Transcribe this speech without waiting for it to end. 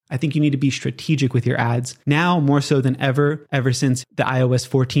I think you need to be strategic with your ads now more so than ever since the iOS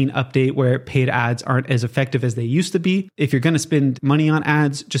 14 update where paid ads aren't as effective as they used to be. If you're going to spend money on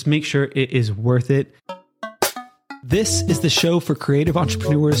ads, just make sure it is worth it. This is the show for creative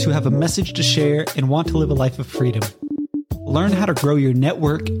entrepreneurs who have a message to share and want to live a life of freedom. Learn how to grow your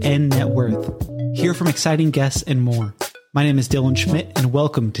network and net worth. Hear from exciting guests and more. My name is Dylan Schmidt, and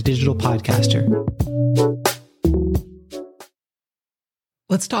welcome to Digital Podcaster.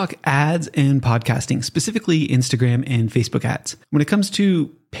 Let's talk ads and podcasting, specifically Instagram and Facebook ads. When it comes to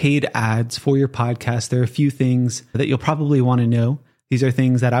paid ads for your podcast, there are a few things that you'll probably want to know. These are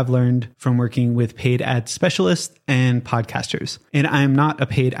things that I've learned from working with paid ad specialists and podcasters. And I'm not a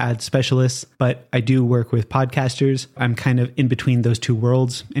paid ad specialist, but I do work with podcasters. I'm kind of in between those two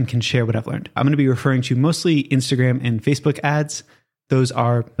worlds and can share what I've learned. I'm going to be referring to mostly Instagram and Facebook ads. Those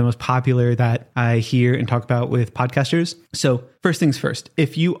are the most popular that I hear and talk about with podcasters. So first things first,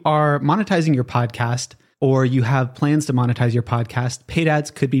 if you are monetizing your podcast or you have plans to monetize your podcast, paid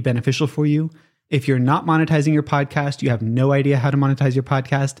ads could be beneficial for you. If you're not monetizing your podcast, you have no idea how to monetize your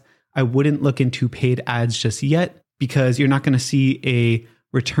podcast, I wouldn't look into paid ads just yet because you're not going to see a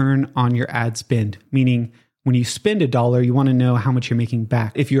return on your ad spend. Meaning when you spend $1, you want to know how much you're making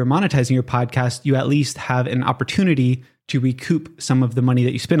back. If you're monetizing your podcast, you at least have an opportunity to recoup some of the money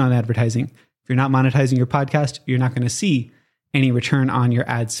that you spend on advertising. If you're not monetizing your podcast, you're not going to see any return on your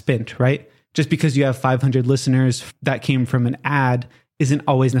ad spent, right? Just because you have 500 listeners that came from an ad isn't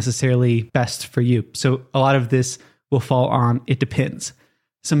always necessarily best for you. So a lot of this will fall on, it depends.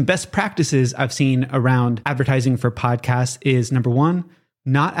 Some best practices I've seen around advertising for podcasts is number one,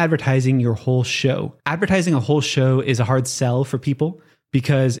 not advertising your whole show. Advertising a whole show is a hard sell for people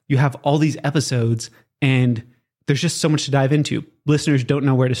because you have all these episodes and there's just so much to dive into. Listeners don't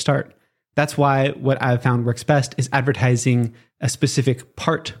know where to start. That's why what I've found works best is advertising a specific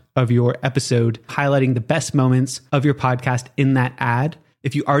part of your episode, highlighting the best moments of your podcast in that ad.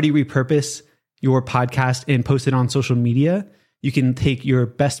 If you already repurpose your podcast and post it on social media, you can take your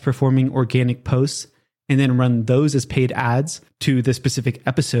best performing organic posts and then run those as paid ads to the specific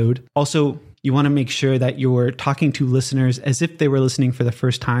episode. Also, you want to make sure that you're talking to listeners as if they were listening for the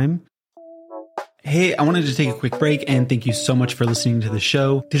first time. Hey, I wanted to take a quick break and thank you so much for listening to the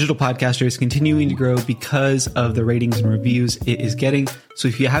show. Digital Podcaster is continuing to grow because of the ratings and reviews it is getting. So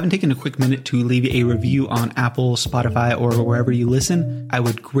if you haven't taken a quick minute to leave a review on Apple, Spotify, or wherever you listen, I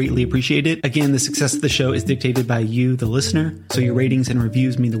would greatly appreciate it. Again, the success of the show is dictated by you, the listener. So your ratings and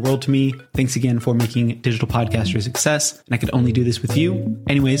reviews mean the world to me. Thanks again for making Digital Podcaster a success. And I could only do this with you.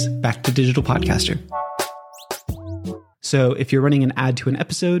 Anyways, back to Digital Podcaster. So if you're running an ad to an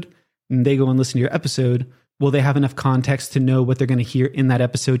episode, and they go and listen to your episode, will they have enough context to know what they're going to hear in that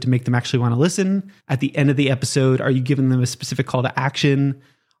episode to make them actually want to listen? At the end of the episode, are you giving them a specific call to action?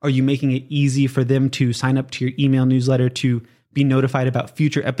 Are you making it easy for them to sign up to your email newsletter to be notified about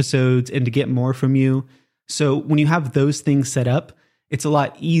future episodes and to get more from you? So when you have those things set up, it's a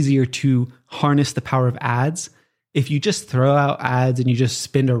lot easier to harness the power of ads. If you just throw out ads and you just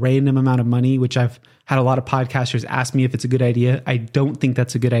spend a random amount of money, which I've had a lot of podcasters ask me if it's a good idea, I don't think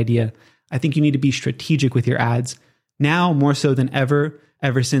that's a good idea. I think you need to be strategic with your ads now more so than ever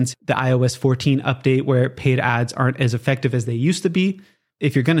since the iOS 14 update where paid ads aren't as effective as they used to be.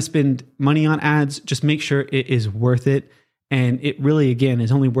 If you're going to spend money on ads, just make sure it is worth it. And it really, again,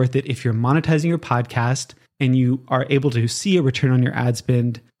 is only worth it if you're monetizing your podcast and you are able to see a return on your ad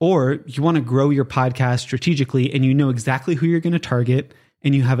spend, or you want to grow your podcast strategically and you know exactly who you're going to target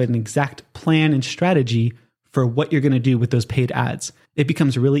and you have an exact plan and strategy for what you're going to do with those paid ads. It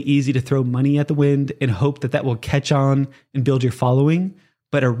becomes really easy to throw money at the wind and hope that that will catch on and build your following.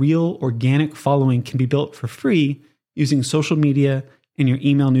 But a real organic following can be built for free using social media and your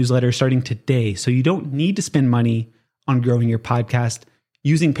email newsletter starting today. So you don't need to spend money on growing your podcast.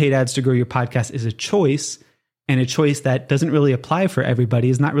 Using paid ads to grow your podcast is a choice, and a choice that doesn't really apply for everybody,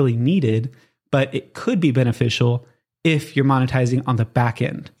 is not really needed, but it could be beneficial if you're monetizing on the back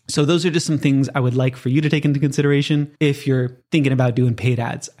end. So those are just some things I would like for you to take into consideration if you're thinking about doing paid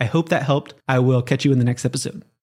ads. I hope that helped. I will catch you in the next episode.